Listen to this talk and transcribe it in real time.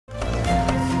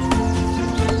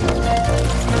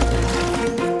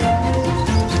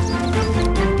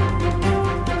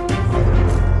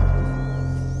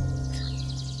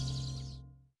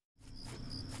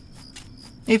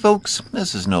Hey folks,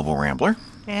 this is Noble Rambler.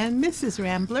 And Mrs.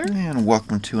 Rambler. And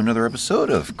welcome to another episode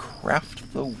of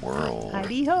Craft the World.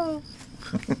 Heidi-ho.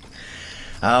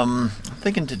 I'm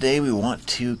thinking today we want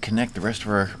to connect the rest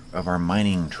of our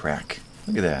mining track.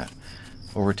 Look at that.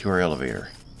 Over to our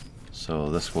elevator. So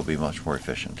this will be much more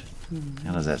efficient. Mm-hmm.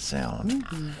 How does that sound?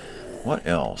 Mm-hmm. What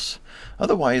else?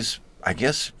 Otherwise, I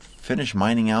guess finish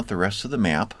mining out the rest of the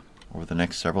map over the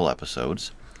next several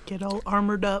episodes. Get all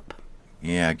armored up.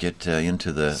 Yeah, get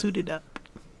into the... Suited up.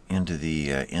 Into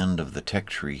the end of the tech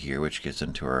tree here, which gets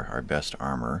into our best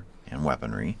armor and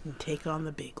weaponry. And take on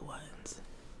the big ones.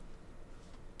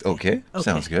 Okay.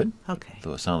 Sounds good. Okay.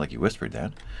 Though it sounded like you whispered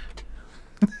that.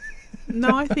 No,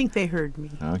 I think they heard me.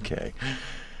 Okay.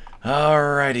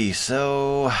 Alrighty,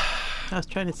 so... I was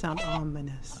trying to sound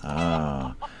ominous.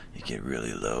 Oh, you get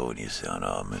really low and you sound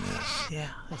ominous. Yeah,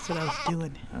 that's what I was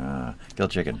doing. Kill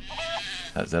chicken.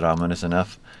 Is that ominous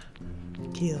enough?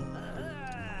 Kill.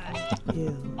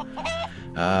 Kill.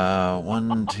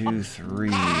 1, 2, 3,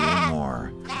 one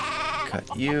more.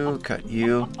 Cut you.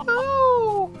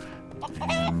 Oh!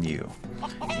 And you.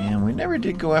 And we never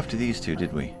did go after these two,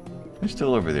 did we? They're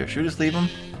still over there. Should we just leave them?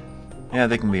 Yeah,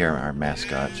 they can be our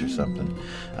mascots or something.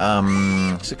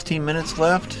 16 minutes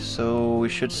left, so we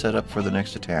should set up for the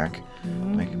next attack.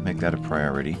 Make that a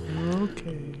priority.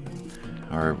 Okay.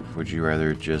 Or would you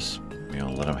rather just,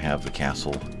 let them have the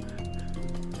castle?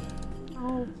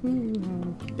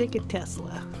 Make a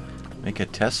Tesla. Make a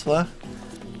Tesla?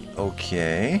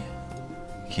 Okay.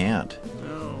 Can't.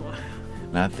 No.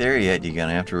 Not there yet. You're going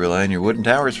to have to rely on your wooden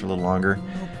towers for a little longer.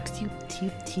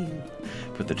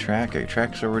 Put the track. Our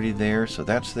track's already there, so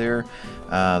that's there.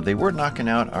 They were knocking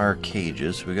out our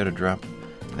cages, so we got to drop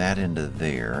that into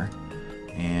there.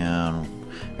 And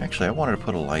actually, I wanted to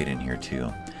put a light in here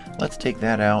too. Let's take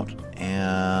that out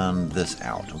and this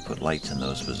out. We'll put lights in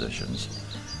those positions.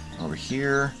 Over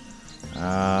here,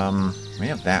 we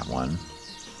have that one.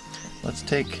 Let's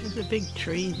take... There's a big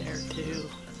tree there, too.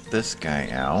 This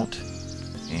guy out.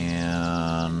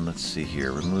 And let's see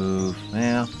here. Remove...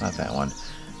 not that one.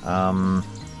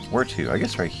 Where to? I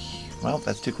guess right... Well,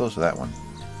 that's too close to that one.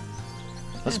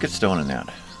 Let's get stone in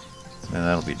that. And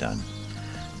that'll be done.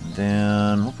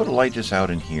 Then we'll put a light just out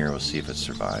in here. We'll see if it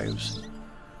survives.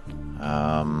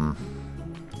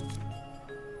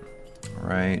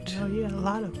 Right. Oh, yeah, a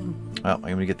lot of them. Well, I'm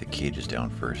going to get the cages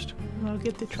down first. I'll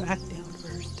get the track down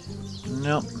first.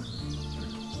 Nope.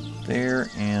 There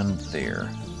and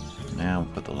there. Now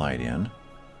we'll put the light in.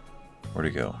 Where'd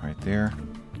it go? Right there.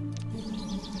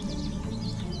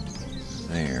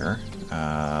 There.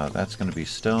 That's going to be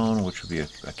stone, which will be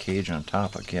a cage on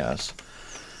top, I guess.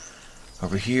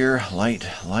 Over here, light,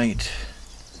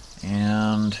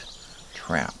 and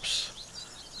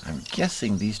traps. I'm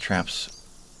guessing these traps...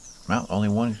 Well, only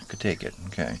one could take it.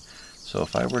 Okay. So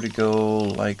if I were to go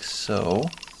like so...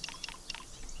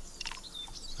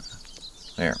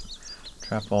 There.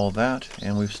 Trap all that,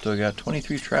 and we've still got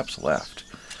 23 traps left.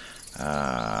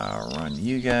 Run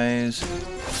you guys.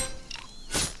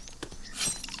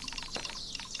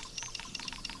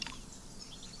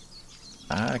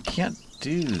 I can't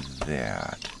do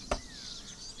that.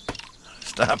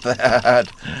 Stop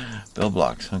that. Build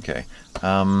blocks. Okay.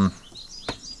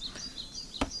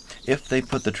 If they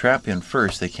put the trap in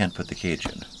first, they can't put the cage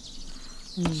in.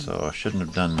 So I shouldn't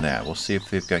have done that. We'll see if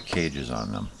they've got cages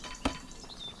on them.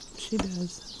 She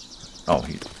does. Oh,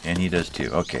 he does too.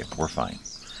 Okay, we're fine.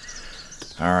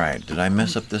 Alright, did I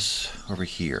mess up this over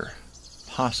here?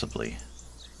 Possibly.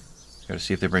 Gotta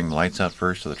see if they bring the lights out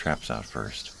first or the traps out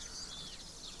first.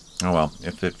 Oh well,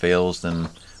 if it fails, then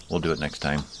we'll do it next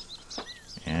time.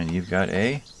 And you've got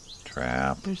a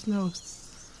trap. There's no...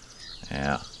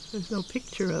 Yeah. There's no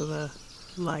picture of a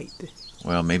light.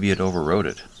 Well, maybe it overrode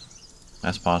it.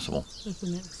 That's possible.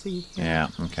 Doesn't it? See? Yeah,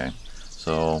 okay.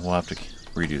 So we'll have to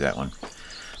redo that one.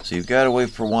 So you've got to wait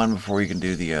for one before you can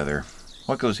do the other.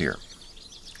 What goes here?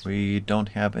 We don't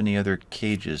have any other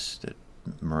cages that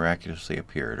miraculously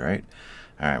appeared, right?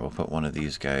 Alright, we'll put one of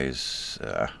these guys,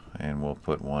 and we'll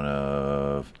put one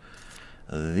of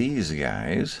these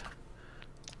guys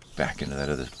back into that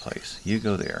other place. You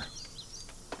go there.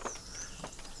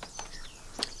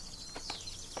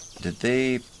 Did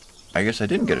they... I guess I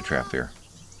didn't get a trap there.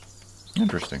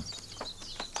 Interesting.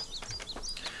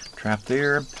 Trap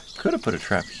there. Could have put a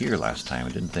trap here last time. I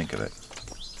didn't think of it.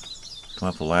 Come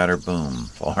up the ladder. Boom.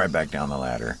 Fall right back down the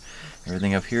ladder.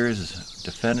 Everything up here is as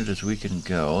defended as we can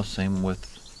go. Same with...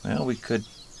 Well, we could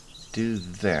do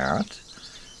that.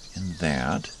 And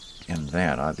that. And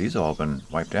that. These have all been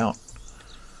wiped out.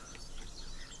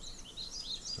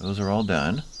 Those are all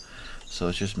done. So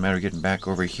it's just a matter of getting back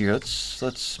over here.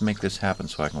 Let's make this happen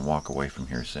so I can walk away from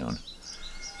here soon.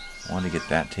 I want to get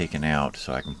that taken out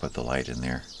so I can put the light in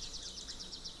there.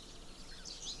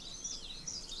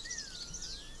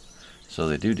 So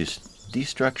they do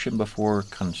destruction before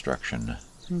construction.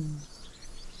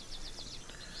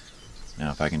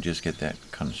 Now if I can just get that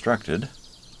constructed.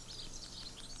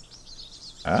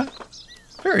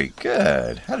 Very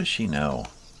good. How does she know?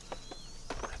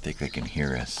 I think they can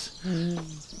hear us.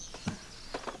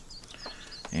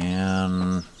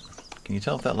 And can you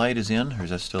tell if that light is in, or is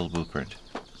that still a blueprint?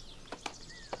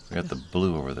 We got the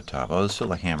blue over the top. Oh, there's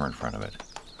still a hammer in front of it.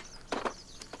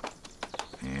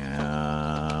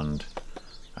 And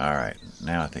alright,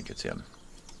 now I think it's in.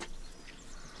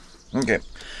 Okay.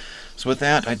 So with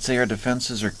that, I'd say our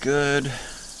defenses are good.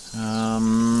 Food.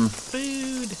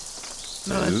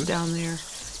 No, that's down there.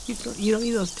 You don't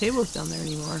need those tables down there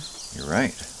anymore. You're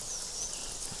right.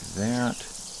 Do that.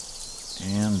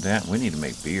 And that. We need to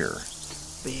make beer.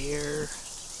 Beer.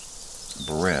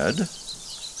 Bread.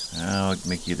 I'll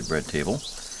make you the bread table.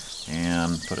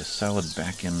 And put a salad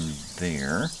back in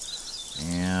there.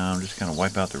 And just kind of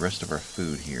wipe out the rest of our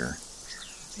food here.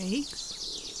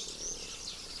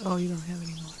 Eggs? Oh, you don't have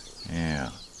any more. Yeah.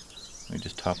 Let me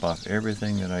just top off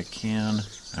everything that I can.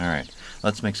 Alright.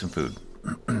 Let's make some food.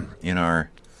 In our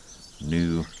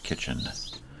new kitchen.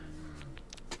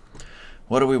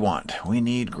 What do we want? We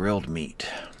need grilled meat.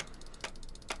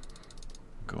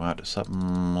 Go out to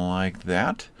something like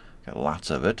that. Got lots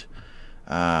of it.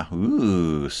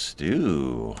 Ooh,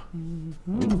 stew.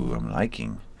 Ooh, I'm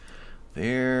liking.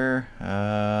 There,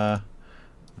 that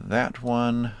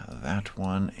one,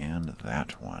 and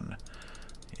that one.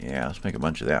 Yeah, let's make a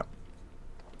bunch of that.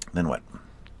 Then what?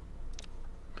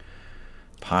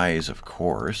 Pies, of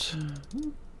course.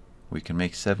 We can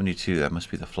make 72. That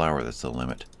must be the flour that's the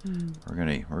limit. We're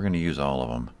gonna use all of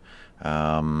them.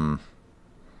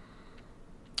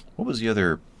 What was the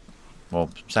other? Well,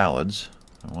 salads.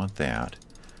 I want that.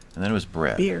 And then it was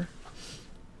bread. Beer.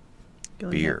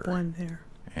 Beer. One there.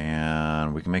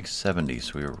 And we can make 70,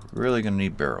 so we're really going to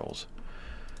need barrels.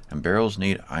 And barrels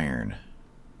need iron.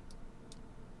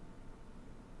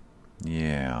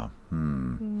 Yeah.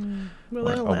 Well,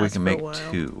 that'll we last can for a make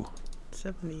while. 2.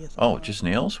 70 is Oh, just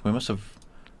nails? We must have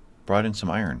brought in some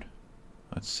iron.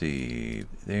 Let's see.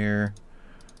 There.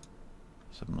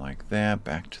 Something like that.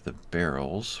 Back to the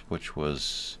barrels, which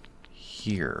was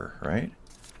here, right?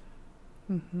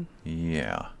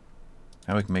 Yeah.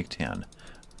 Now we can make 10.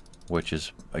 Which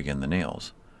is, again, the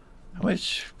nails. How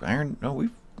much iron? Oh,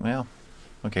 well,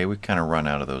 okay, we've kind of run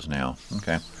out of those now.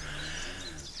 Okay.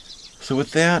 So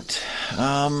with that,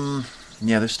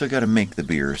 yeah, they've still got to make the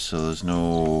beer, so there's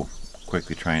no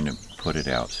quickly trying to put it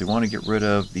out. So you want to get rid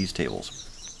of these tables.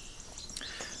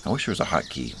 I wish there was a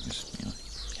hotkey. Just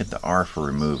hit the R for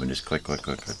remove and just click, click,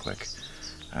 click, click, click.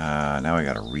 Now I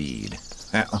got to read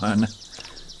that one.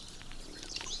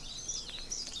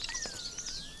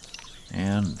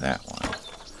 And that one.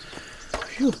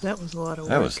 Phew, that was a lot of work.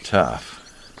 That was tough.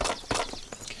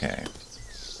 Okay.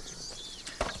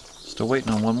 Still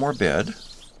waiting on one more bed.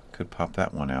 Could pop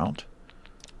that one out.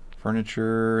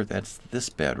 Furniture, that's this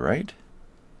bed, right?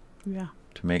 Yeah.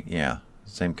 To make, yeah,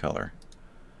 same color.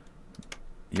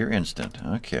 You're instant.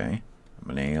 Okay.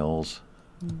 Nails.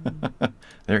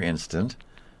 They're instant.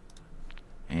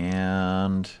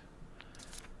 And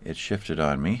it shifted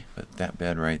on me, but that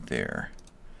bed right there.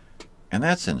 And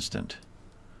that's instant.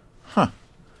 Huh.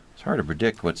 It's hard to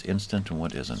predict what's instant and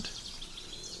what isn't.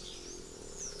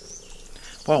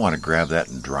 Well, I want to grab that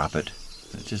and drop it.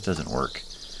 It just doesn't work.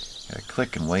 Gotta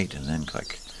click and wait and then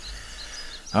click.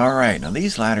 Alright, now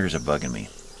these ladders are bugging me.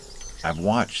 I've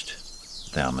watched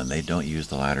them and they don't use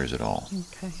the ladders at all.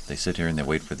 Okay. They sit here and they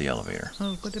wait for the elevator.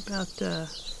 Oh, what about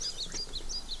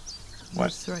What?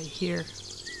 this right here?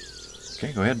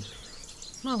 Okay, go ahead.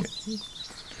 Oh. Okay.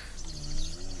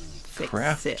 Fix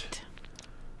Craft. it.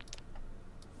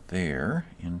 There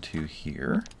into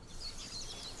here.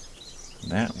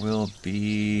 That will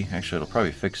be... Actually, it'll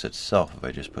probably fix itself if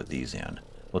I just put these in.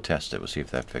 We'll test it. We'll see if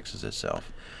that fixes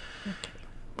itself. Okay.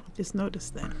 Just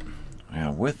noticed that.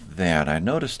 Now, with that, I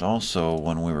noticed also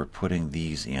when we were putting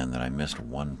these in that I missed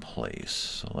one place.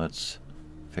 So let's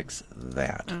fix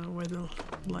that. Where the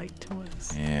light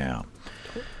was. Yeah.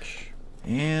 Torch.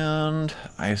 And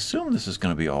I assume this is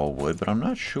going to be all wood, but I'm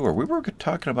not sure. We were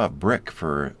talking about brick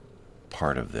for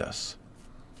part of this.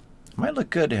 It might look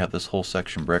good to have this whole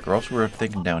section brick, or else we're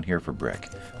thinking down here for brick.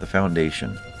 The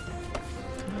foundation.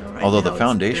 Right Although now the it's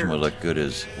foundation dirt.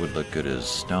 would look good as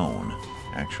stone,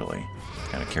 actually.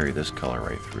 Kind of carry this color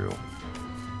right through.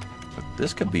 But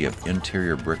this could be an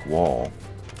interior brick wall.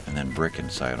 and then brick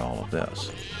inside all of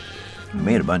this. We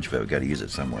made a bunch of it. We got to use it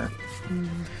somewhere.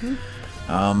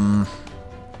 10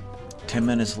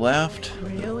 minutes left.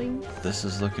 Railing. This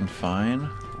is looking fine.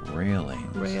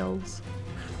 Railings. Rails.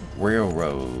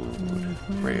 Railroad.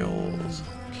 Rails.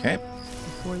 Okay.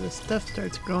 Before the stuff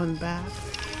starts growing back.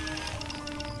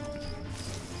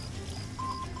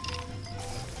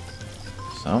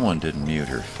 Someone didn't mute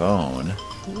her phone.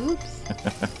 Oops.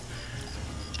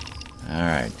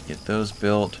 Alright, get those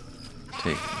built.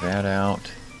 Take that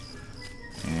out.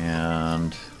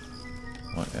 And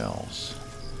what else?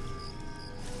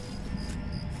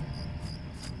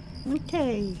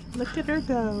 Okay, look at her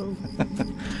go.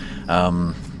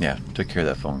 Yeah, took care of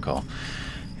that phone call.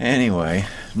 Anyway,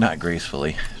 not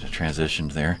gracefully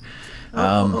transitioned there.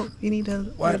 You need to.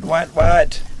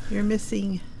 What? You're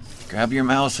missing. Grab your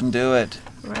mouse and do it.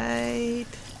 Right.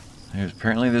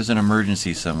 Apparently there's an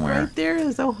emergency somewhere. Right there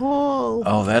is a hole.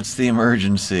 Oh, that's the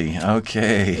emergency.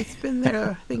 Okay. It's been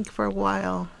there, I think, for a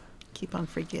while. Keep on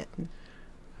forgetting.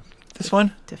 This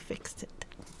one? To fix it.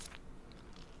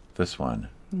 This one.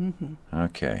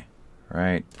 Okay.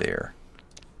 Right there.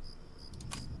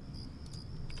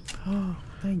 Oh,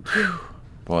 thank you.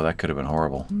 Boy, that could have been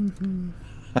horrible.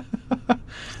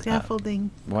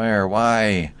 Scaffolding.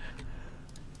 Why?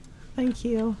 Thank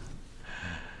you.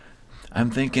 I'm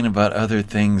thinking about other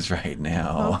things right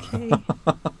now. Okay.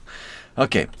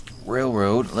 Okay,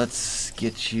 railroad. Let's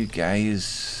get you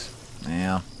guys.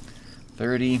 Yeah,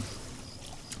 30.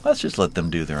 Let's just let them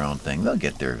do their own thing. They'll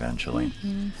get there eventually.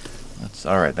 That's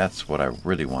all right. That's what I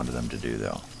really wanted them to do,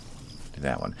 though. Do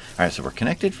that one. All right. So we're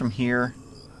connected from here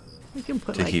We can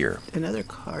put to here, another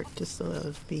cart just so that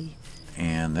it'll be.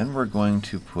 and then we're going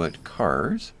to put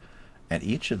cars at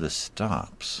each of the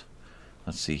stops.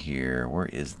 Let's see here. Where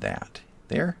is that?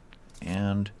 There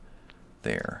and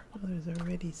there. Oh, there's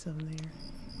already some there.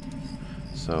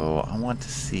 So I want to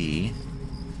see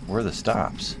where are the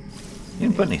stops. You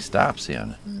didn't put any stops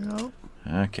in. Nope.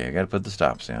 Okay, I got to put the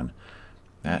stops in.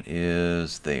 That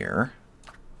is there.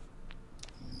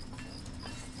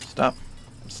 Stop.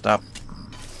 Stop.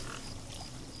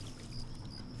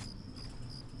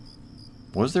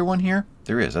 Was there one here?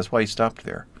 There is. That's why he stopped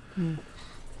there.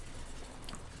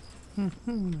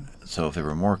 So if there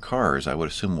were more cars, I would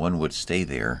assume one would stay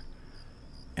there,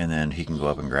 and then he can go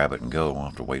up and grab it and go. We'll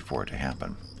have to wait for it to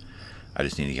happen. I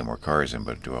just need to get more cars in,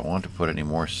 but do I want to put any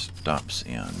more stops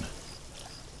in?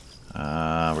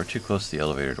 We're too close to the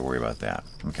elevator to worry about that.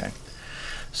 Okay.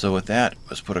 So with that,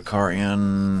 let's put a car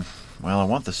in. Well, I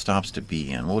want the stops to be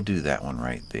in. We'll do that one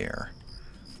right there.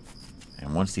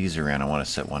 And once these are in, I want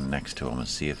to set one next to them and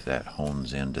see if that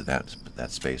hones into that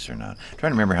space or not. I'm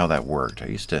trying to remember how that worked. I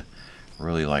used to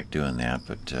really like doing that,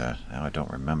 but now I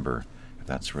don't remember if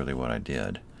that's really what I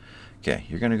did. Okay,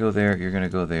 you're going to go there, you're going to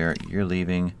go there, you're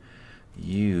leaving.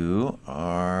 You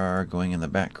are going in the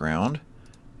background,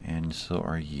 and so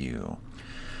are you.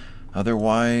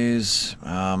 Otherwise,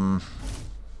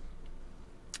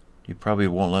 you probably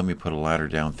won't let me put a ladder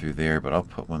down through there, but I'll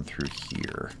put one through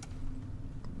here.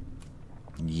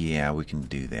 Yeah, we can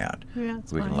do that. Yeah,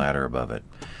 that's We can fine. ladder above it.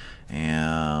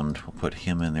 And we'll put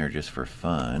him in there just for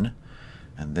fun.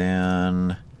 And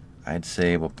then I'd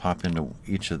say we'll pop into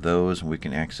each of those and we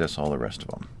can access all the rest of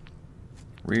them.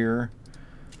 Rear.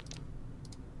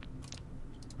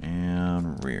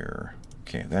 And rear.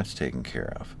 Okay, that's taken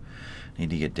care of.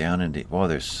 Need to get down into... Well,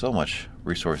 there's so much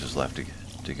resources left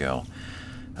to go.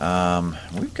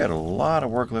 We've got a lot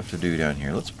of work left to do down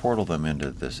here. Let's portal them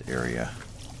into this area.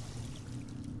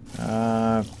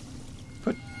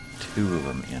 Put 2 of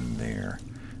them in there.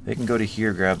 They can go to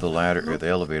here, grab the ladder or the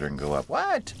elevator and go up.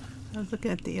 What? I was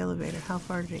looking at the elevator. How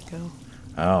far did it go?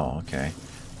 Oh, okay.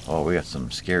 Oh, we got some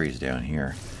scaries down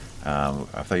here.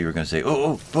 I thought you were going to say,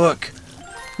 oh, book!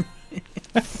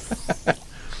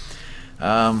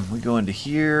 We go into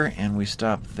here and we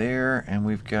stop there and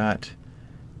we've got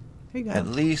Here you go. at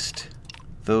least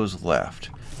those left.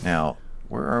 Now,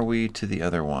 where are we to the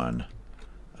other one?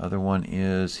 Other one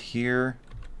is here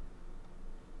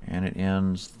and it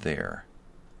ends there.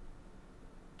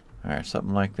 Alright,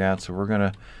 something like that. So we're going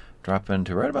to drop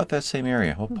into right about that same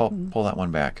area. We'll pull that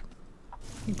one back.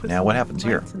 You put Now some what happens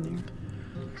here? lights in there.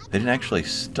 They didn't actually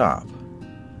stop.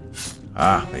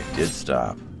 Ah, they did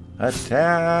stop.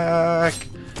 Attack!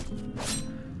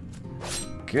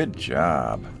 Good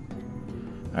job.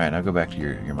 Alright, now go back to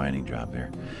your mining job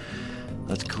there.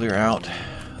 Let's clear out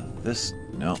this.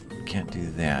 No, can't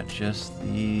do that. Just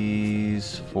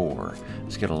these 4.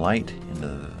 Let's get a light into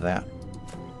that.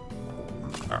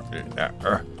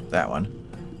 That one.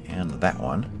 And that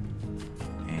one.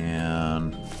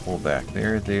 And pull back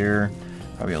there.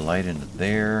 Probably a light into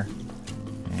there.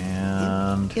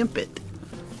 And Imp it.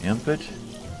 imp it.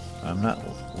 I'm not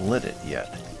lit it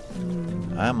yet.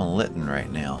 I'm a litten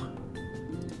right now.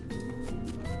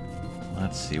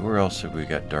 Let's see, where else have we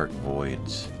got dark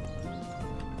voids?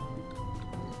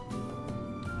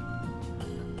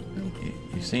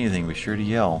 You see anything, be sure to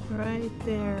yell. Right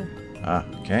there. Ah,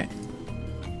 okay.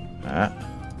 Ah.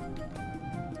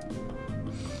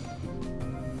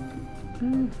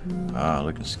 Ah,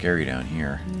 looking scary down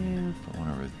here. Yeah. Put one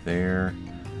over there.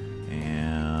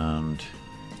 And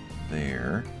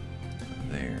there.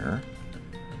 There.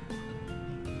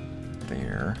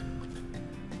 There.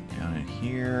 Down in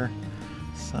here.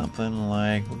 Something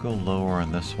like, we'll go lower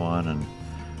on this one, and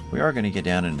we are going to get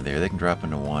down into there. They can drop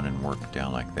into one and work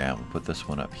down like that. We'll put this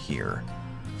one up here.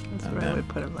 That's And where I then- would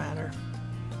put a ladder.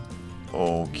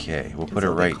 Okay, we'll 'Cause put it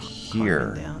they'll be right climbing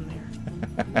here. Down there.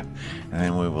 And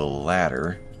then we will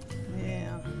ladder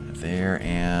Yeah. there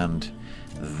and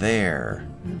there.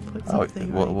 And put Oh,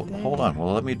 something well, right there. hold on.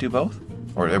 Well, let me do both?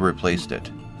 Or I replaced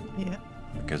it Yeah.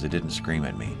 because it didn't scream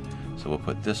at me. So we'll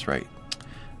put this right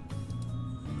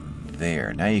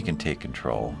there. Now you can take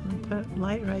control. And put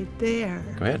light right there.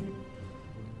 Go ahead.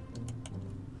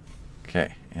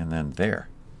 Okay, and then there.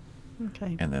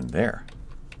 Okay. And then there.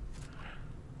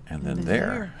 And then then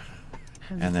there.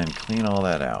 And then clean all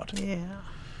that out. Yeah.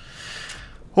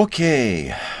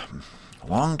 Okay.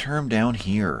 Long term down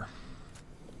here.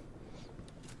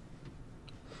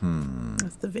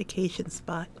 That's the vacation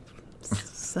spot.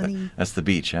 Sunny. That's the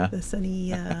beach, huh? The sunny,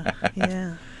 yeah.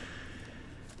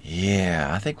 Yeah,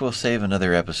 I think we'll save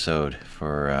another episode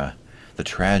for the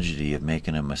tragedy of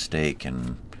making a mistake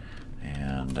and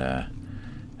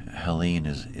Helene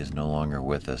is no longer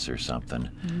with us or something.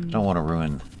 Don't want to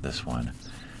ruin this one.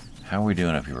 How are we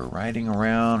doing up here? We're riding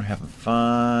around, having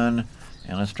fun,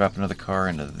 and let's drop another car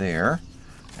into there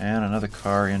and another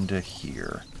car into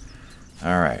here.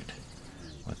 All right.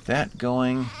 With that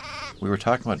going, we were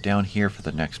talking about down here for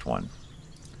the next one.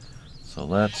 So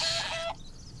let's,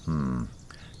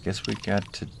 guess we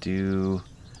got to do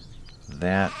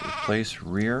that. Replace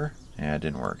rear. Yeah, it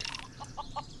didn't work.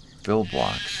 Fill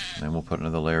blocks. And then we'll put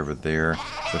another layer over there.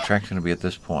 The track's going to be at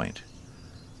this point.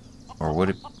 Or would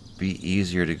it be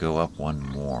easier to go up one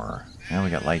more? Now we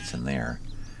got lights in there.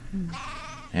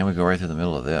 And we go right through the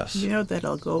middle of this. You know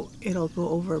that'll go. It'll go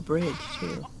over a bridge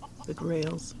too. The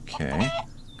rails. Okay.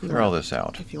 Clear all this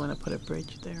out. If you want to put a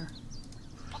bridge there.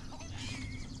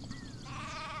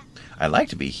 I'd like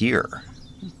to be here.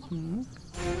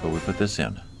 But we put this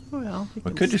in. Well,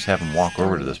 We could just have them walk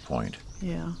over to this point.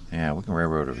 Yeah. Yeah, we can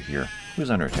railroad over here. Who's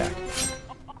under attack?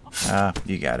 Ah,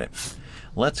 you got it.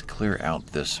 Let's clear out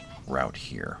this route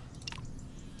here.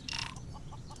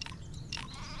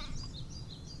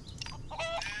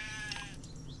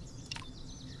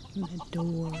 And the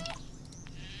door.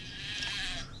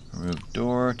 Remove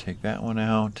door, take that one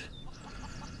out.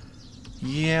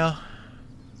 Yeah.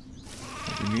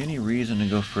 Would there be any reason to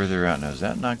go further out? Now, is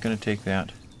that not going to take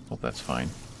that? Hope that's fine.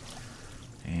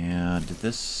 And did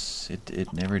this...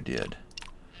 It never did.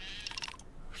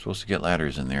 We're supposed to get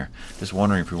ladders in there. Just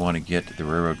wondering if we want to get the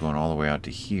railroad going all the way out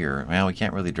to here. Well, we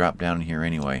can't really drop down here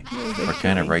anyway. We're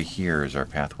kind of right here is our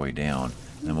pathway down.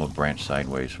 And then we'll branch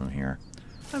sideways from here.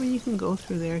 I mean, you can go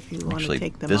through there if you want Actually, to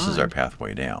take them this on. is our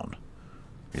pathway down.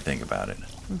 If you think about it.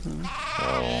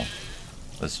 So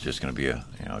this is just going to be a,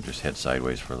 just head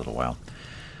sideways for a little while.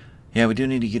 Yeah, we do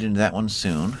need to get into that one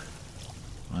soon.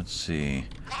 Let's see.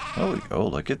 Oh,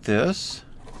 look at this.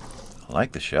 I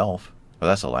like the shelf. Oh,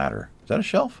 that's a ladder. Is that a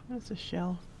shelf? That's a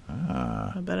shelf.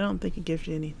 Ah, But I don't think it gives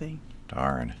you anything.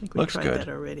 darn. I think we Looks tried good. that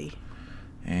already.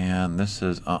 And this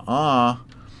is, Yeah,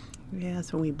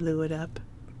 that's when we blew it up.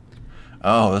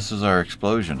 Oh, this is our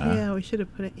explosion, huh? Yeah, we should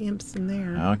have put imps in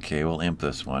there. Okay, we'll imp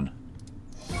this one.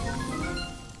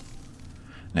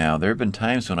 Now, there have been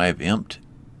times when I've imped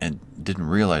and didn't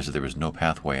realize that there was no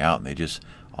pathway out, and they just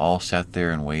all sat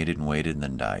there and waited and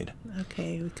then died.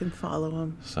 Okay, we can follow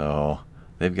them. So,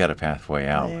 they've got a pathway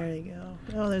out. There you go.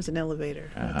 Oh, there's an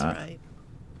elevator. That's Uh-huh. right.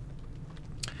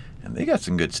 And they got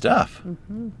some good stuff.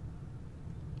 Mm-hmm.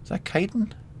 Is that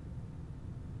chitin?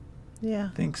 Yeah.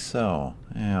 I think so.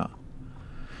 Yeah.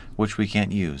 Which we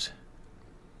can't use.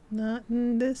 Not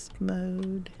in this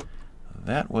mode.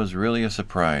 That was really a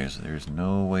surprise. There's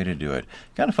no way to do it.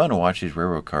 Kind of fun to watch these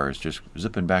railroad cars just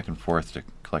zipping back and forth to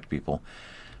collect people.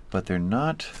 But they're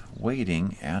not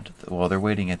waiting at... they're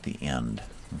waiting at the end.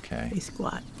 Okay. They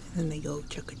squat, and then they go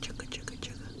chugga, chugga, chugga,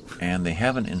 chugga. And they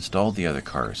haven't installed the other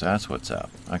cars. That's what's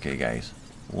up. Okay, guys.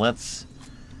 Let's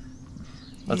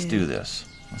Yeah. do this.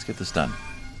 Let's get this done.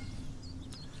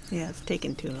 Yeah, it's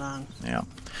taking too long. Yeah.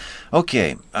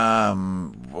 Okay.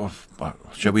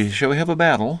 Shall we have a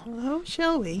battle? Oh,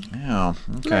 shall we? Yeah.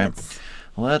 Okay. Let's.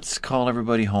 Let's call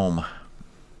everybody home.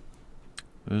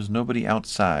 There's nobody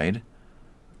outside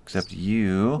except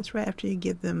you. That's right after you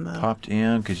give them. Popped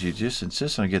in because you just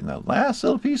insist on getting that last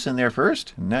little piece in there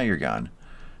first, and now you're gone.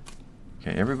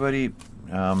 Okay, everybody,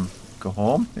 go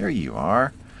home. There you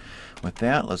are. With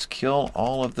that, let's kill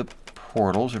all of the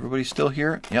portals. Everybody still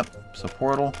here? Yep. So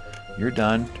portal, you're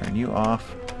done. Turn you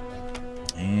off,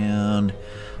 and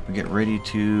we get ready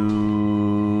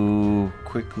to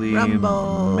quickly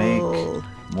Rumble. make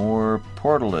more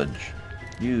portalage.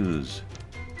 Use.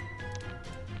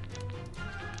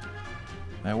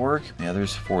 That work? Yeah,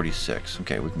 there's 46.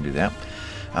 Okay, we can do that.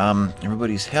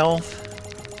 Everybody's health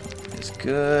is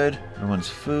good. Everyone's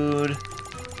food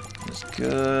is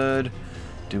good.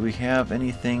 Do we have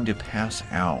anything to pass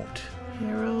out?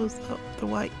 Arrows. Oh, the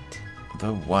white.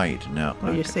 The white, no.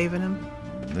 Oh, you're saving them?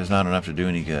 There's not enough to do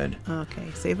any good. Okay,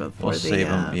 save it for We'll save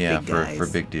them, yeah, big for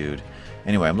guys. big dude.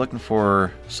 Anyway, I'm looking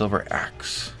for silver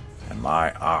axe and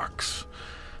my ox.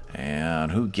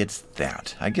 And who gets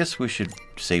that? I guess we should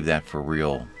save that for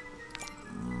real.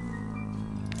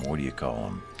 What do you call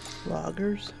them?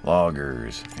 Loggers.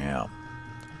 Loggers, yeah.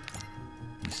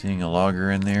 You seeing a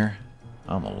logger in there?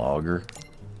 I'm a logger.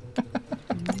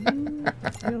 You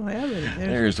don't have it.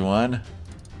 There's one.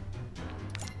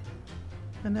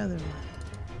 Another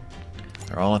one.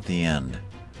 They're all at the end.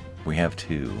 We have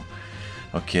 2.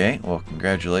 Okay, well,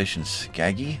 congratulations,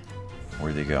 Skaggy.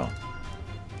 Where'd they go?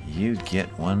 You get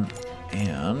one,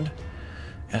 and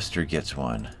Esther gets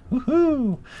one.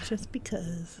 Woohoo! Just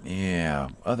because. Yeah,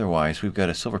 otherwise, we've got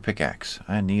a silver pickaxe.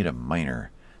 I need a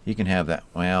miner. You can have that.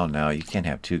 Well, no, you can't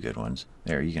have 2 good ones.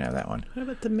 There, you can have that one. What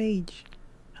about the mage?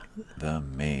 The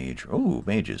mage. Oh,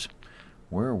 mages.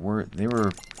 Where were they?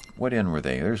 What end were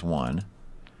they? There's one.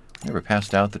 They were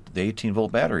passed out the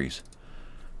 18-volt batteries.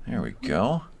 There we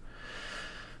go.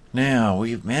 Now,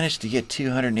 we've managed to get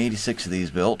 286 of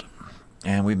these built.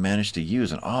 And we've managed to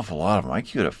use an awful lot of them. I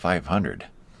queued at 500.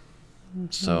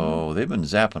 So they've been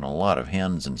zapping a lot of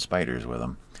hens and spiders with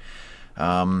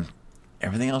them.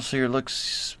 Everything else here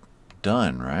looks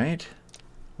done, right?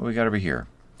 What we got over here?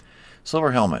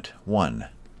 Silver helmet, 1.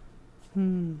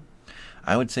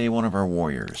 I would say one of our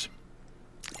warriors.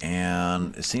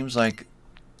 And it seems like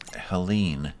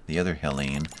Helene, the other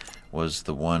Helene, was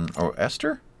the one, or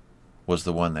Esther was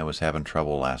the one that was having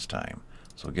trouble last time.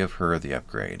 So give her the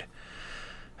upgrade.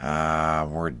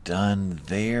 We're done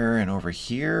there, and over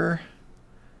here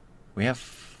we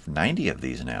have 90 of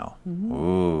these now.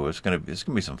 Ooh, it's gonna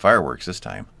be some fireworks this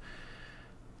time.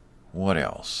 What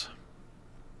else?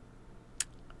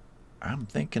 I'm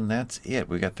thinking that's it.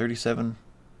 We got 37,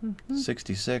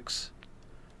 66.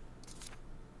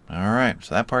 All right,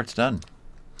 so that part's done.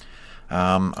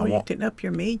 You can up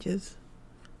your mages.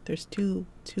 There's two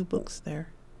books there.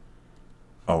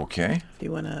 Okay. If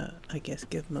you want to, I guess,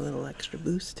 give them a little extra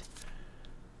boost.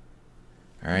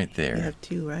 Right there. You have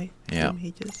 2, right? Yeah. 2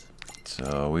 mages.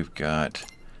 So we've got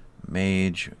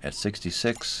mage at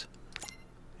 66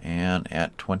 and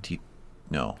at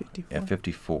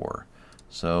 54.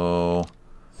 So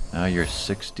now you're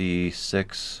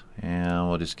 66, and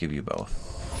we'll just give you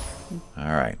both.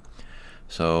 All right.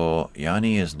 So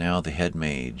Yanni is now the head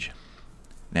mage.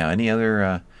 Now, any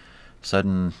other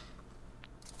sudden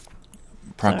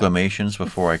proclamations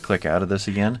before I click out of this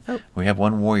again? Oh. We have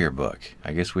 1 warrior book.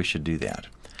 I guess we should do that.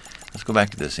 Let's go back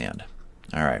to this end.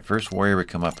 All right, first warrior we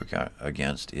come up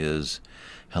against is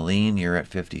Helene. You're at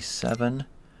 57.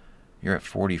 You're at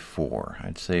 44.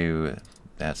 I'd say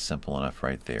that's simple enough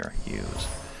right there. Use.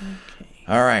 Okay.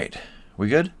 All right. We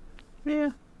good?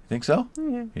 Yeah. Think so?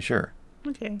 Yeah. You sure?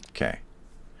 Okay. Okay.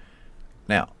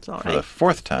 Now, It's all for right. the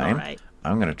 4th time, All right.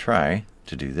 I'm going to try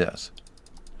to do this.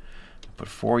 Put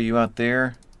 4 of you out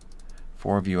there,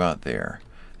 4 of you out there.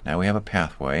 Now we have a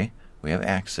pathway. We have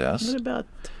access. What about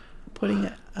putting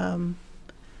it?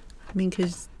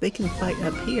 Because they can fight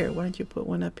up here. Why don't you put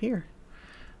one up here?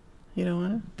 You don't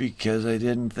want to? Because I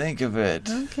didn't think of it.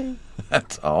 Okay.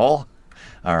 That's all.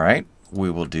 All right. We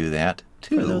will do that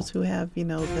too. For those who have,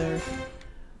 their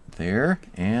There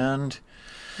and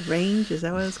range. Is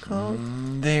that what it's called?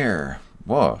 there.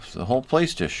 Whoa, the whole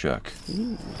place just shook.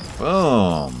 Ooh,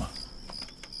 Boom.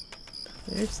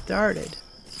 they're started.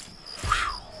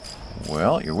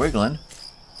 Well, you're wiggling.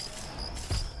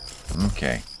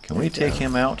 Okay. Can we take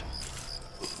him out?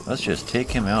 Let's just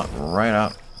take him out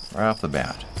right off the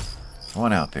bat. Go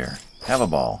on out there. Have a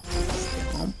ball.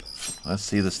 Stomp. Let's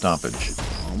see the stompage.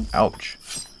 Ouch.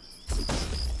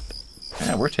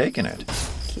 Yeah, we're taking it.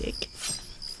 Kick.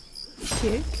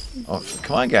 kick. Oh,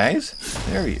 come on, guys.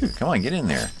 There you. Come on, get in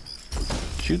there.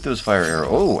 Shoot those fire arrows.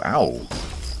 Oh, ow.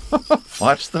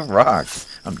 Watch the rocks.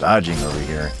 I'm dodging over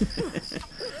here.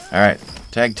 All right,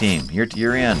 tag team.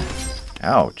 You're in.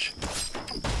 Ouch.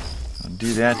 I'll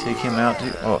do that. Take him out.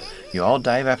 Oh, you all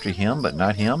dive after him, but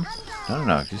not him?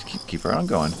 No. Just keep right on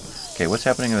going. Okay, what's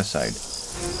happening on this side?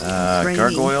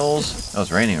 Gargoyles. Oh,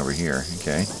 it's raining over here.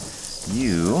 Okay.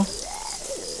 You.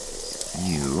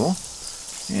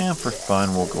 Yeah, for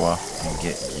fun, we'll go off and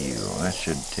get you. That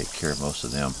should take care of most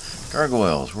of them.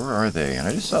 Gargoyles, where are they? And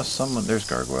I just saw someone. There's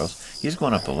Gargoyles. He's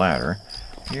going up the ladder.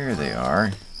 Here they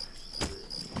are.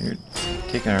 You're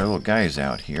taking our little guys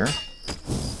out here.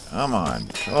 Come on.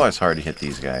 Oh, it's hard to hit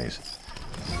these guys.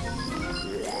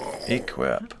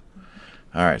 Equip.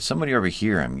 Alright, somebody over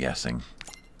here, I'm guessing.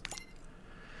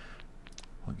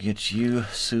 We'll get you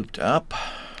souped up.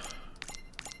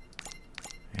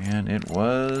 And it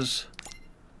was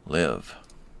Liv.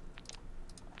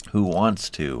 Who wants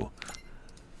to?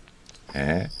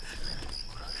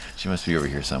 She must be over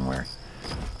here somewhere.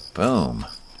 Boom.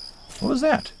 What was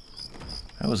that?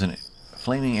 That was a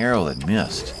flaming arrow that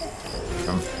missed.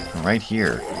 From right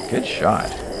here. Good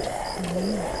shot.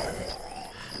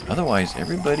 Otherwise,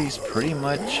 everybody's pretty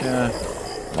much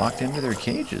locked into their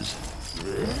cages.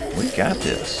 We got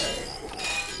this.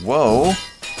 Whoa.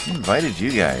 Who invited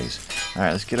you guys?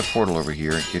 Alright, let's get a portal over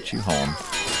here and get you home.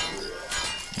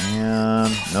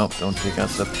 And, nope, don't take out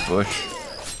the bush.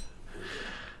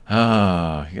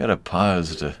 Ah, you gotta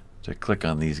pause to click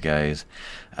on these guys.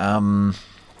 Who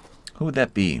would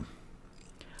that be?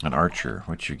 An archer.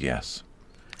 What's your guess?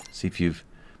 See if you've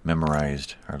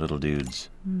memorized our little dudes.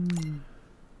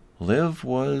 Liv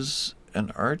was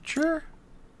an archer?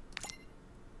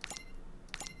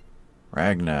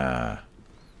 Ragna.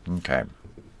 Okay.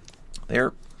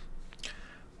 There.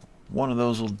 One of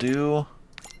those will do.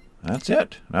 That's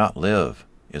it. Not Liv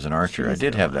is an archer. I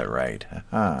did have that right.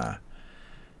 Aha.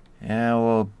 Yeah,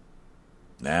 we'll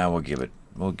give it.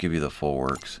 We'll give you the full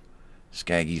works.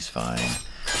 Skaggy's fine.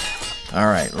 All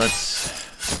right, let's.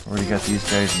 Already got these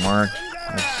guys marked.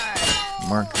 Let's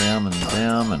mark them, and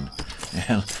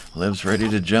Liv's ready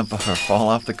to jump or fall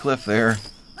off the cliff there.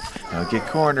 Now get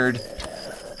cornered.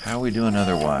 How are we doing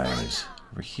otherwise?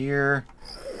 Over here.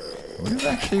 We've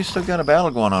actually still got a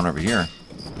battle going on over here.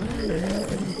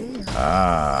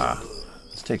 Ah,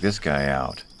 let's take this guy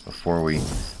out before we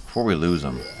lose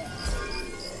him.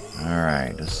 All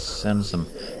right, let's send some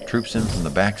troops in from the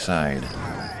backside.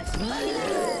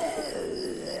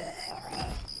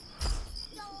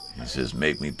 He says,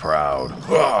 "Make me proud."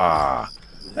 Ah!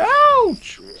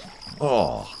 Ouch!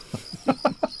 Oh. Like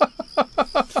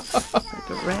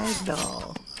a rag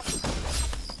doll.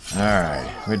 Alright,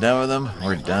 we're done with him?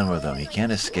 We're done with him. He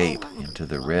can't escape into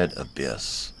the red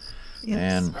abyss.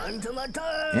 Imps. And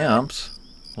imps.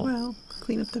 Well,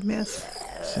 clean up the mess.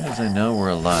 As soon as I know we're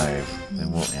alive,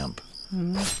 then we'll imp.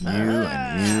 You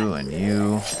and you and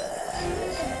you.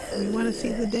 We want to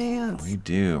see the dance. We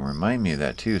do. Remind me of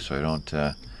that too, so I don't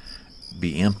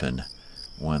be imping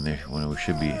when we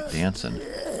should be dancing.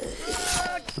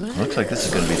 Looks like this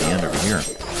is going to be the end over here.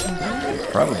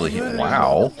 Probably.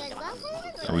 Wow.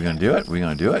 Are we going to do it? Are we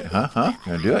going to do it? Huh?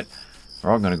 Going to do it? We're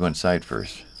all going to go inside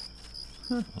first.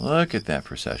 Look at that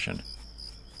procession.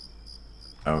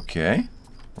 Okay.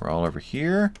 We're all over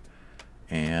here.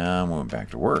 And we went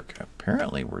back to work.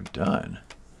 Apparently we're done.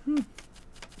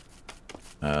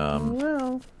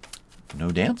 Well.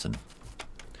 No dancing.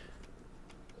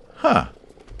 Huh.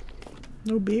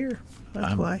 No beer.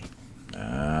 That's why.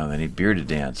 They need beer to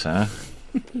dance, huh?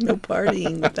 No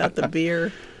partying without the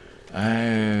beer.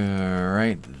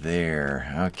 Right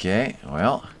there. Okay,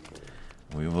 well,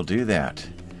 we will do that.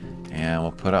 And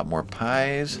we'll put out more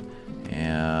pies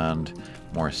and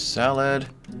more salad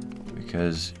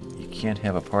because you can't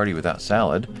have a party without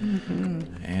salad.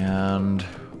 And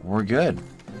we're good.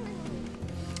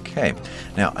 Okay,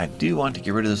 now I do want to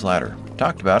get rid of this ladder.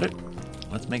 Talked about it.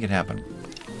 Let's make it happen.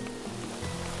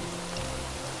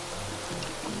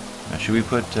 Now, should we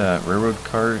put railroad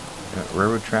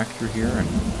track through here and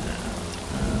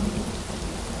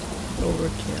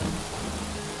Overkill.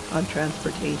 On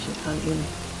transportation.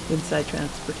 Inside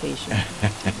transportation.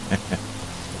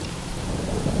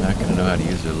 not going to know how to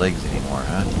use their legs anymore,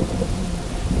 huh?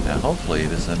 Now, hopefully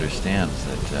this understands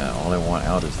that all I want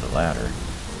out is the ladder.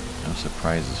 No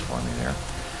surprises for me there.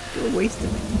 Still a waste of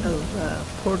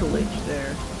portalage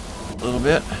there. A little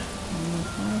bit.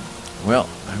 Well,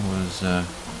 I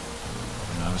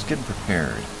was getting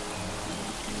prepared.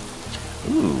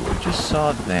 Ooh, I just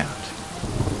saw that.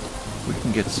 We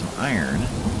can get some iron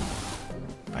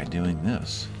by doing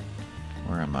this.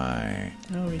 Where am I?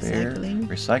 Oh, There. recycling.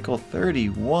 Recycle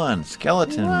 31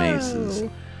 skeleton maces. Whoa.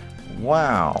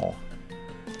 Wow.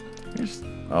 Here's,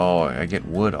 oh, I get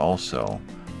wood also.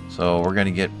 So we're going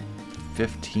to get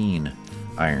 15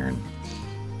 iron.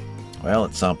 Well,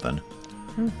 it's something.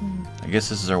 I guess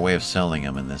this is our way of selling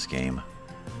them in this game.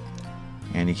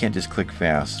 And you can't just click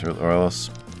fast, or else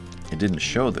it didn't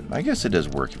show that. I guess it does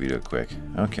work if you do it quick.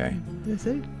 Okay. Is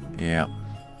it? Yeah.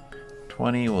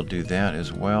 20, we'll do that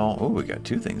as well. Oh, we got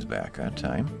 2 things back that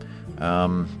time.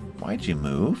 Why'd you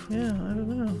move? Yeah, I don't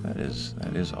know. That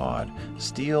is odd.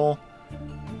 Steel.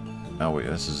 Oh wait,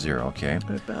 this is 0. Okay.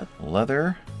 What about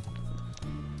Leather.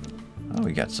 Oh,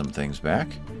 we got some things back.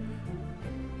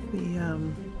 the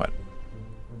What?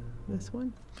 this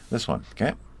one? This one.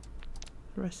 Okay.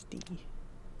 Rusty.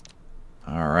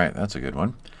 All right, that's a good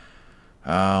one.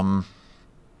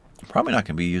 Probably not going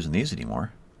to be using these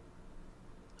anymore.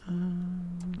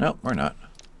 Nope, we're not.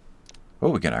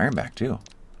 Oh, we got iron back too.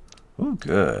 Oh,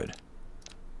 good.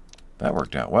 That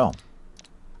worked out well.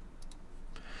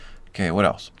 Okay, what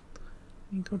else?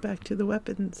 You go back to the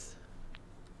weapons.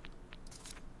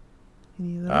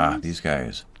 Any of those? Ah, these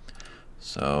guys.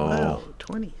 So, Wow,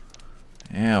 20.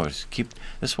 yeah, we'll just keep.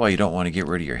 This is why you don't want to get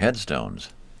rid of your headstones.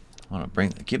 You want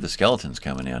to keep the skeletons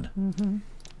coming in. Mm-hmm.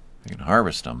 You can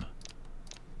harvest them.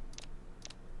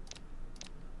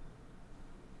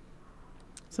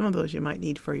 Some of those you might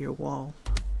need for your wall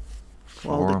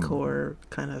For- decor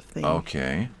kind of thing.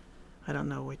 Okay. I don't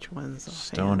know which ones.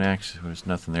 Stone axe. There's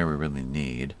nothing there we really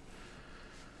need.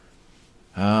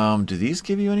 Do these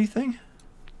give you anything?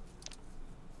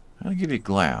 I'll give you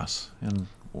glass and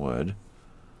wood.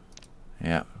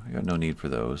 Yeah, I got no need for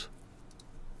those.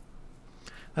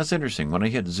 That's interesting. When I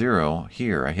hit 0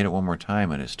 here, I hit it one more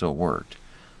time and it still worked.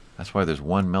 That's why there's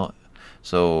one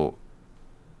So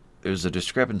there's a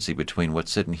discrepancy between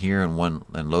what's sitting here and one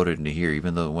and loaded into here.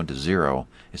 Even though it went to 0,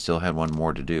 it still had one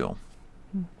more to do.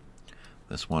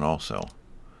 This one also.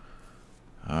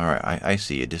 All right, I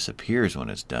see. It disappears when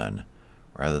it's done,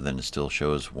 rather than it still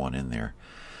shows one in there.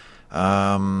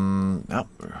 Oh,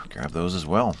 grab those as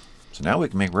well. So now we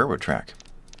can make railroad track.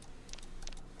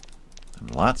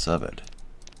 And lots of it.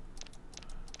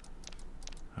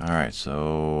 All right,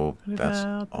 so What that's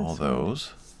about all this one?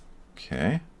 those.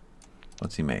 Okay.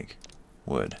 What's he make?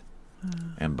 Wood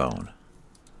and bone.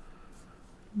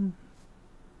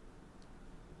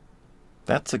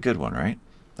 That's a good one, right?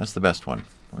 That's the best one.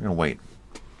 We're gonna wait.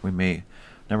 We may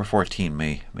number 14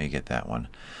 may get that one.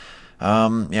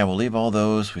 Yeah, we'll leave all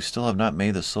those. We still have not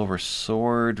made the silver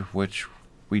sword, which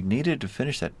we needed to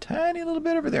finish that tiny little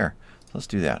bit over there. So let's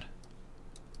do that.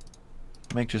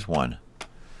 Make just one.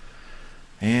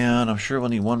 And I'm sure we'll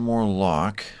need one more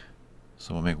lock.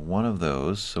 So we'll make one of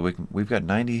those. So we've got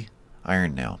 90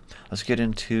 iron now. Let's get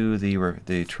into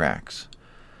the tracks.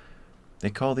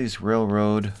 They call these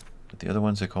railroad, but the other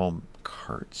ones they call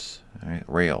carts. All right,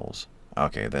 rails.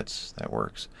 Okay, that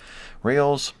works.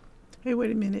 Rails. Hey,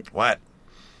 wait a minute. What?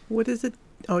 What is it?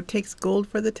 Oh, it takes gold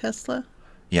for the Tesla?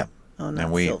 Yep. Oh, not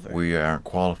And silver. we aren't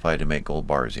qualified to make gold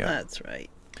bars yet. That's right.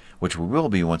 Which we will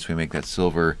be once we make that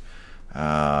silver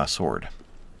sword.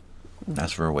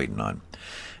 That's what we're waiting on.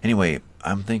 Anyway,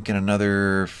 I'm thinking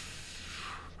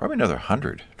probably another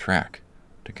 100 track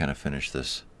to kind of finish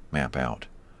this map out.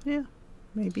 Yeah,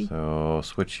 maybe. So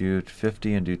switch you to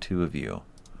 50 and do 2 of you.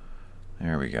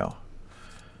 There we go.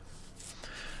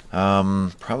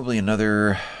 Probably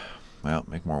another, well,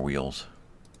 make more wheels.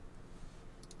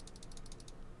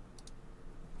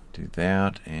 Do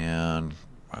that, and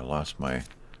I lost my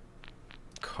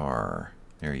car.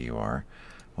 There you are.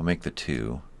 We'll make the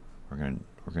 2. We're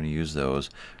gonna use those.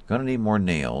 Gonna need more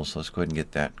nails. Let's go ahead and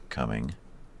get that coming.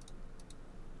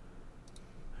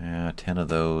 10 of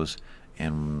those,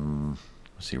 and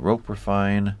let's see, rope we're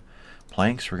fine.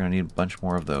 Planks, we're gonna need a bunch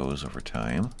more of those over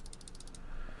time.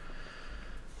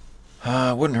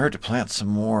 Wouldn't hurt to plant some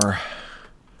more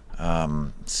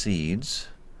seeds.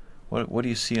 What do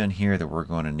you see on here that we're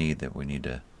going to need that we need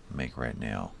to make right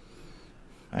now?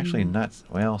 Actually, not,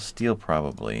 well, steel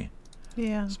probably.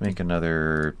 Yeah. Let's make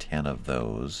another 10 of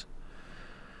those.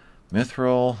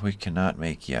 Mithril we cannot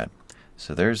make yet.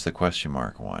 So there's the question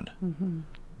mark one.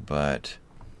 But,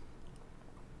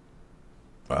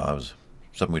 well, that was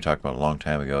something we talked about a long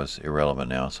time ago. It's irrelevant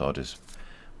now, so I'll just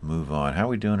move on. How are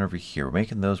we doing over here? We're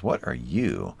making those. What are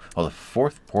you? Oh, the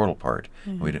 4th portal part.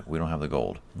 We don't have the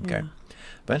gold. Okay. Yeah.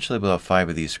 Eventually we'll have 5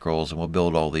 of these scrolls, and we'll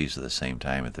build all these at the same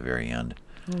time at the very end.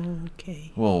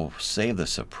 Okay. We'll save the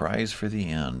surprise for the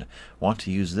end. Want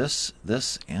to use this,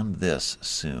 and this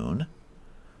soon.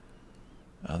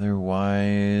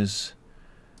 Otherwise,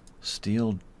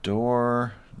 steel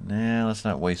door. Nah, let's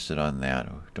not waste it on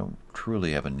that. We don't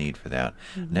truly have a need for that.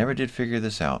 Never did figure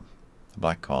this out. The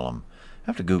black column. I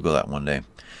have to Google that one day.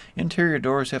 Interior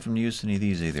doors, haven't used any of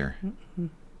these either.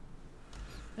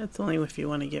 That's only if you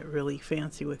want to get really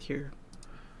fancy with your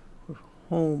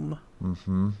home.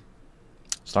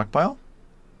 Stockpile?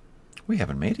 We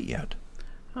haven't made it yet.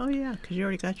 Oh yeah, because you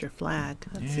already got your flag.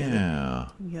 That's the other- Yeah.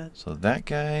 you got- So that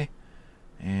guy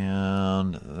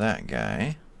and that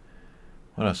guy.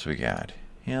 What else we got?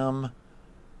 Him.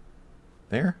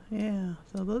 There? Yeah,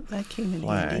 so that came in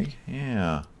Flag. handy.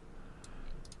 Yeah.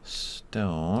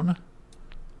 Stone.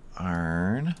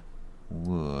 Iron.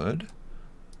 Wood.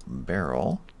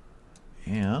 Barrel.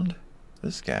 And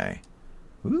this guy.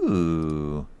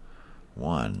 Ooh.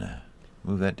 1.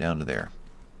 Move that down to there.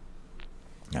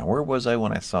 Now, where was I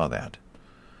when I saw that?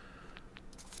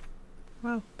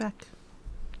 Well, back.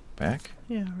 Back?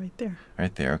 Yeah, right there.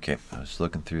 Right there. Okay. I was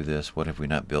looking through this. What have we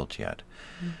not built yet?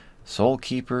 Soul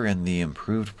Keeper and the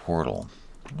Improved Portal.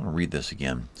 I'm going to read this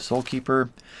again. Soul Keeper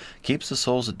keeps the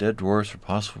souls of dead dwarves for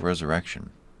possible resurrection.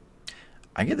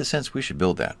 I get the sense we should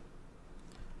build that.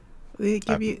 They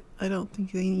give you. I don't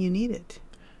think you need it,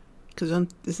 because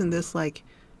isn't this like,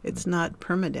 it's not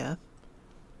permadeath?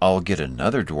 I'll get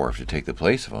another dwarf to take the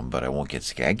place of him, but I won't get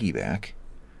Skaggy back.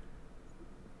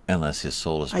 Unless his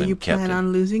soul has Are been you kept. planning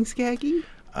on losing Skaggy?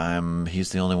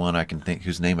 He's the only one I can think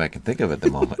whose name I can think of at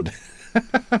the moment.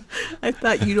 I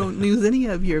thought you don't lose any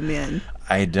of your men.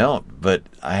 I don't, but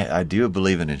I do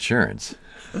believe in insurance.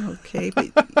 Okay, but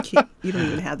you don't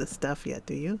even have the stuff yet,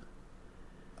 do you?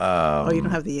 Oh, you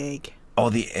don't have the egg. Oh,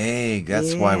 the egg.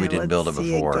 That's why we didn't build it let's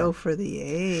see before. Go for the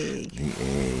egg. The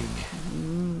egg.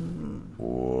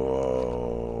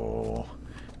 Whoa.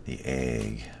 The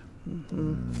egg.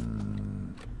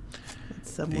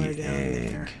 It's somewhere The down egg.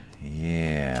 there.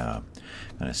 Yeah.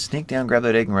 I'm going to sneak down, grab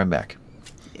that egg, and run back.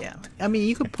 Yeah, I mean,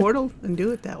 you could portal and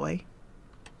do it that way.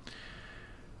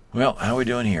 Well, how are we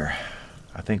doing here?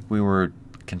 I think we were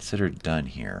considered done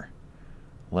here.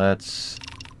 Let's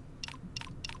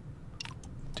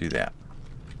do that.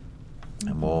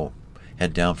 And we'll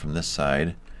head down from this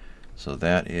side. So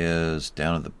that is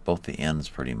down at both the ends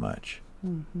pretty much.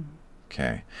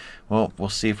 Okay. Well, we'll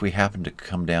see if we happen to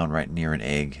come down right near an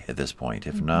egg at this point.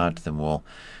 If not, then we'll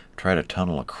try to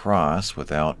tunnel across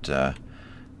without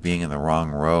being in the wrong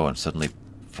row and suddenly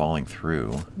falling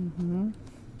through.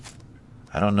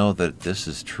 I don't know that this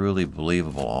is truly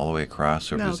believable all the way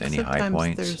across, or if there's any high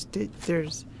points.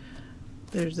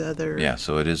 There's other. Yeah,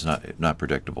 so it is not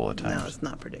predictable at times. No, it's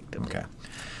not predictable. Okay.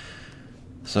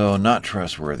 So not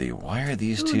trustworthy. Why are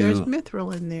these Ooh, two there's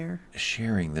mithril in there.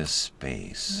 sharing this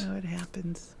space? No, it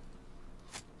happens.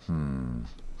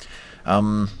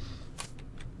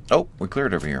 Oh, we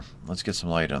cleared over here. Let's get some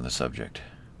light on the subject.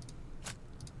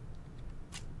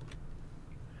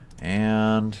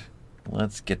 And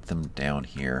let's get them down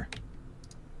here.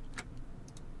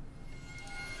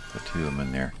 Put 2 of them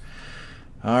in there.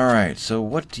 Alright, so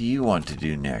what do you want to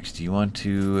do next? Do you want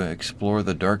to explore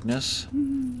the darkness?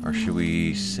 Or should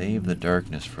we save the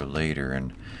darkness for later?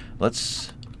 And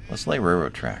let's lay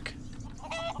railroad track.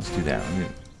 Let's do that. Let me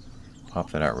pop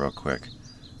that out real quick.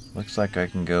 Looks like I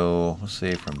can go, let's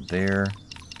say, from there.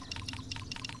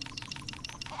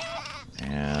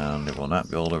 And it will not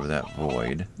build over that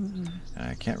void.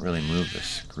 I can't really move the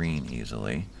screen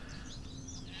easily.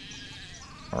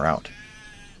 Or out.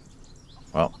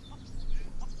 Well,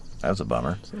 that was a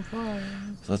bummer. So far.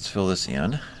 So let's fill this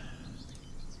in.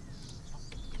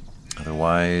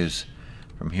 Otherwise,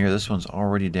 from here, this one's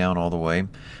already down all the way.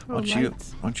 Why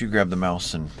don't you grab the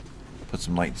mouse and put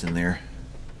some lights in there?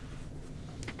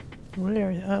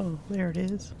 Where? Oh, there it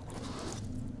is.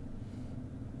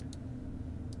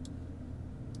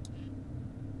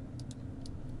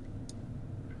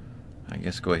 I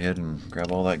guess go ahead and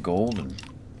grab all that gold and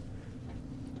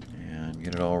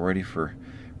get it all ready for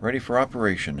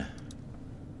operation.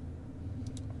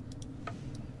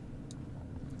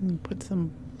 And put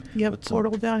some. You have a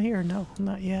portal down here? No,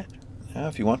 not yet.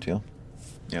 If you want to.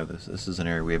 Yeah, this is an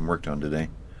area we haven't worked on today.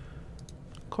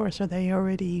 Of course, are they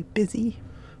already busy?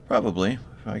 Probably.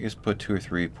 I guess put 2 or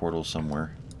 3 portals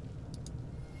somewhere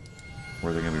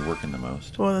where they're going to be working the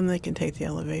most. Well, then they can take the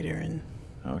elevator and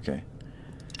Okay.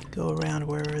 go around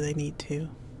wherever they need to.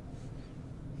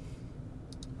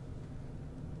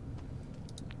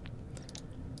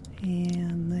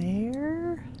 And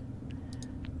there.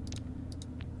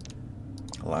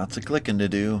 Lots of clicking to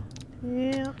do.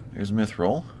 Yeah. There's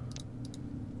mithril.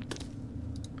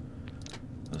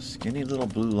 Those skinny little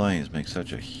blue lines make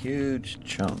such a huge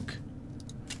chunk.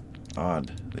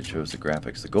 Odd they chose the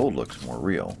graphics. The gold looks more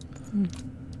real.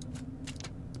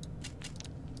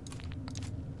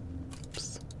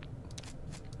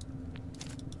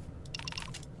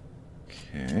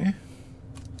 Okay.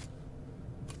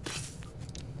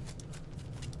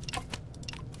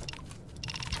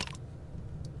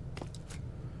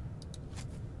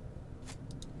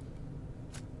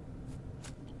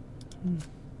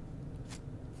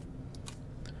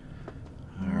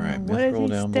 All right, what is mithril he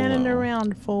down standing below.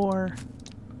 around for?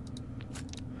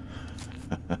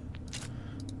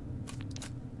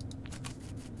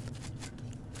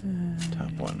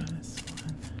 Top one. This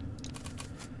one.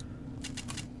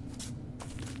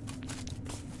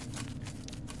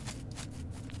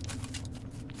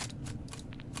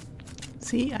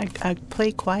 See, I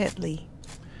play quietly.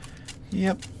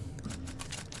 Yep.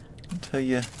 Until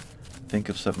you think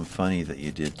of something funny that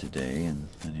you did today, and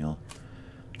then you'll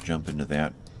jump into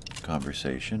that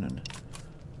conversation.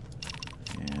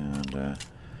 And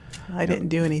I didn't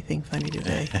do anything funny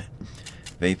today.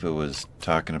 Vapa was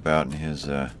talking about in his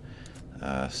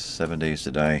 7 Days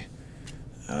to Die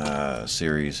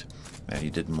series that he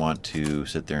didn't want to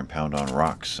sit there and pound on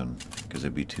rocks, and because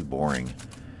it'd be too boring.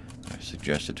 I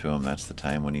suggested to him that's the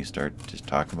time when you start just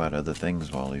talking about other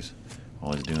things while he's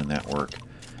doing that work,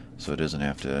 so it doesn't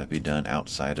have to be done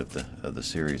outside of the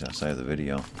series, outside of the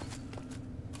video.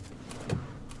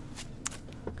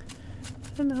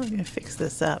 I don't know how I'm gonna fix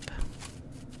this up.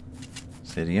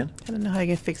 Say it again? I don't know how I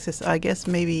can fix this. I guess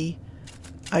maybe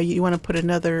you want to put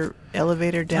another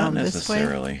elevator down Not this way?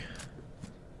 necessarily.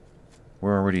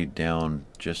 We're already down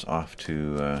just off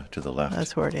to the left.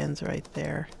 That's where it ends, right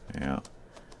there. Yeah.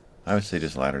 I would say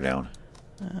just ladder down.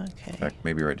 Okay. In fact,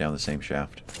 maybe right down the same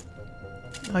shaft.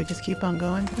 Oh, I just keep on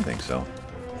going? I think so.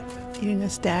 You didn't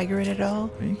stagger it at all?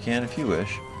 You can if you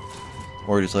wish.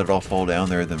 Or just let it all fall down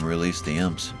there, then release the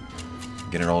imps.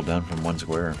 Get it all done from one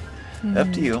square.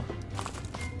 Up to you.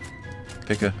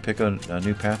 Pick a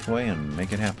new pathway and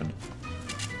make it happen.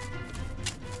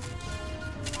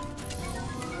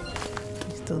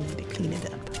 You still need to clean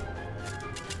it up.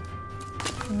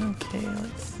 Okay,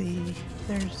 let's see.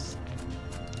 There's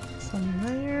some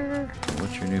there.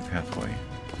 What's your new pathway?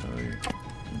 So you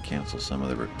can cancel some of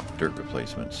the dirt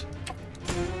replacements.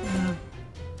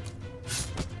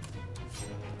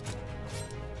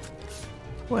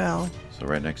 Well, So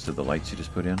right next to the lights you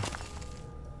just put in,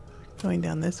 going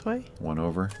down this way? one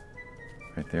over,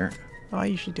 right there. Oh, I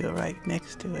usually do it right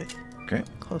next to it, Okay.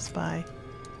 close by.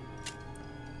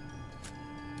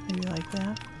 Maybe like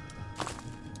that.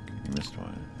 You missed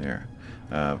one. There.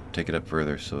 Take it up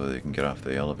further so that you can get off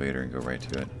the elevator and go right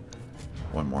to it.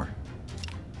 One more.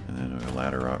 And then we'll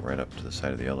ladder out right up to the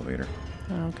side of the elevator.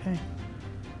 Okay.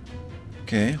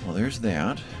 Okay, well there's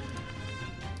that.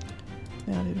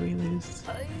 Now did we lose?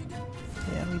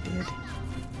 Yeah, we did.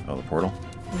 Oh, the portal?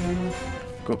 Yeah.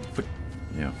 Go put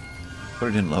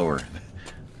it in lower.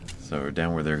 So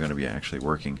down where they're going to be actually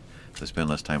working. So spend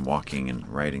less time walking and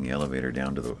riding the elevator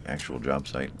down to the actual job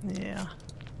site. Yeah.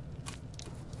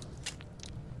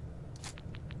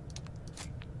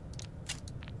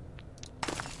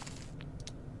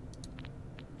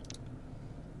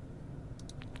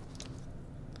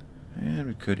 And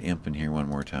we could imp in here one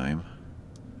more time.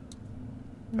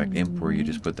 In fact, imp where you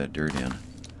just put that dirt in.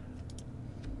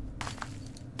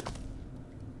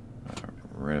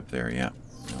 Right up there, yeah.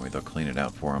 That way they'll clean it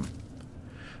out for them.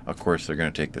 Of course, they're going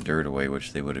to take the dirt away,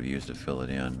 which they would have used to fill it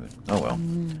in, but oh well.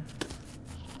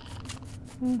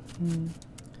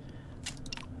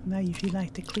 Now, if you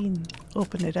like to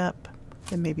open it up,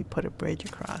 then maybe put a bridge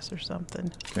across or something.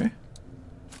 Okay.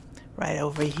 Right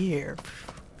over here,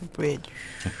 the bridge.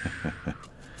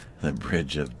 The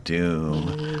Bridge of Doom.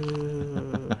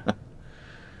 Ooh.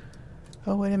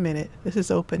 Oh, wait a minute. This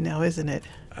is open now, isn't it?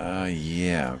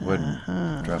 Yeah. Go ahead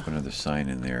and drop another sign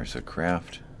in there. So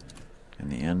craft in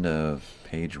the end of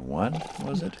page 1,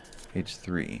 was it? Page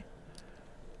 3.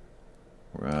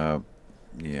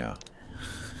 Yeah.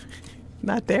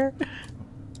 Not there?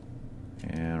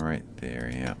 And right there,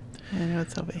 yeah. I know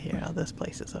it's over here. Oh, this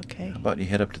place is okay. How about you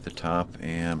head up to the top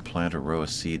and plant a row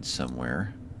of seeds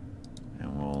somewhere.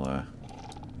 And we'll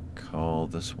call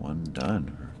this one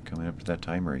done. We're coming up to that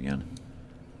timer again.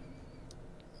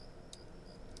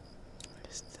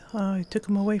 Oh, I took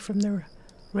them away from their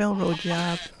railroad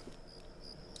job.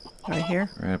 Right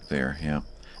here? Right up there, yeah.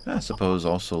 I suppose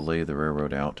also lay the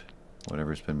railroad out.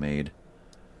 Whatever's been made.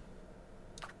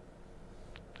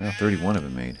 Well, 31 have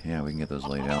been made. Yeah, we can get those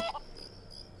laid out.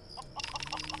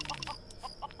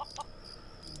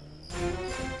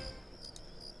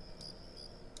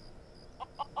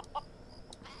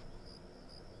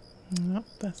 Nope,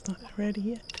 that's not ready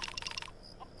yet.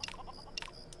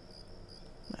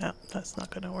 Nope, that's not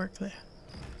going to work there.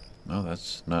 No,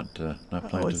 that's not Oh,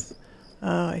 planted.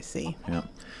 I see. Yeah.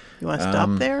 You want to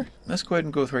stop there? Let's go ahead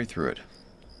and go right through it.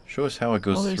 Show us how it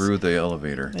goes there's- through the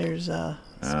elevator. There's I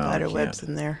spider can't. webs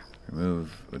in there.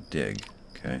 Remove a dig.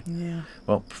 Okay. Yeah.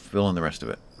 Well, fill in the rest of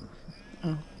it.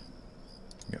 Oh.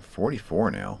 We got 44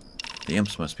 now. The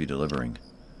imps must be delivering.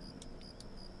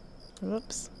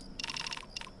 Whoops.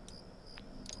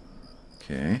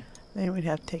 Okay. Then we'd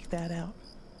have to take that out.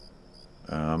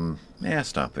 Yeah,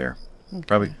 stop there. Okay.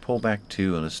 Probably pull back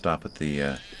 2 and just stop at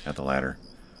the ladder.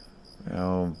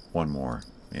 Oh, one more.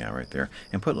 Yeah, right there.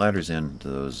 And put ladders into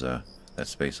those that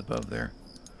space above there.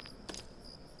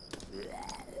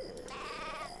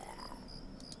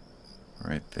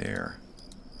 Right there.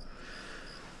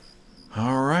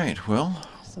 All right. Well,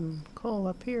 Some coal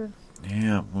up here.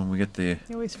 yeah. When we get the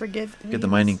You always forget. get the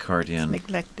mining cart in,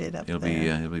 Neglected up it'll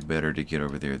there. be better to get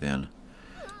over there then.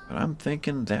 But I'm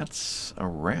thinking that's a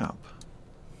wrap.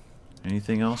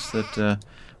 Anything else that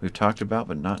we've talked about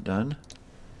but not done?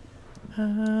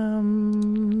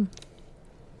 Probably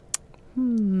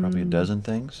a dozen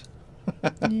things.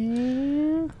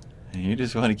 Yeah. You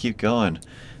just want to keep going.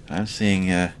 I'm seeing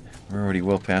we're already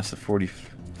well past the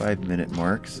 45-minute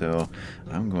mark, so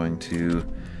I'm going to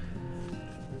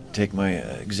take my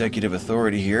executive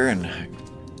authority here and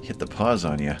hit the pause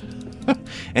on you.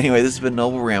 Anyway, this has been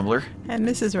Noble Rambler, And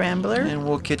Mrs. Rambler. and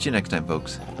we'll catch you next time,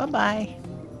 folks. Bye-bye.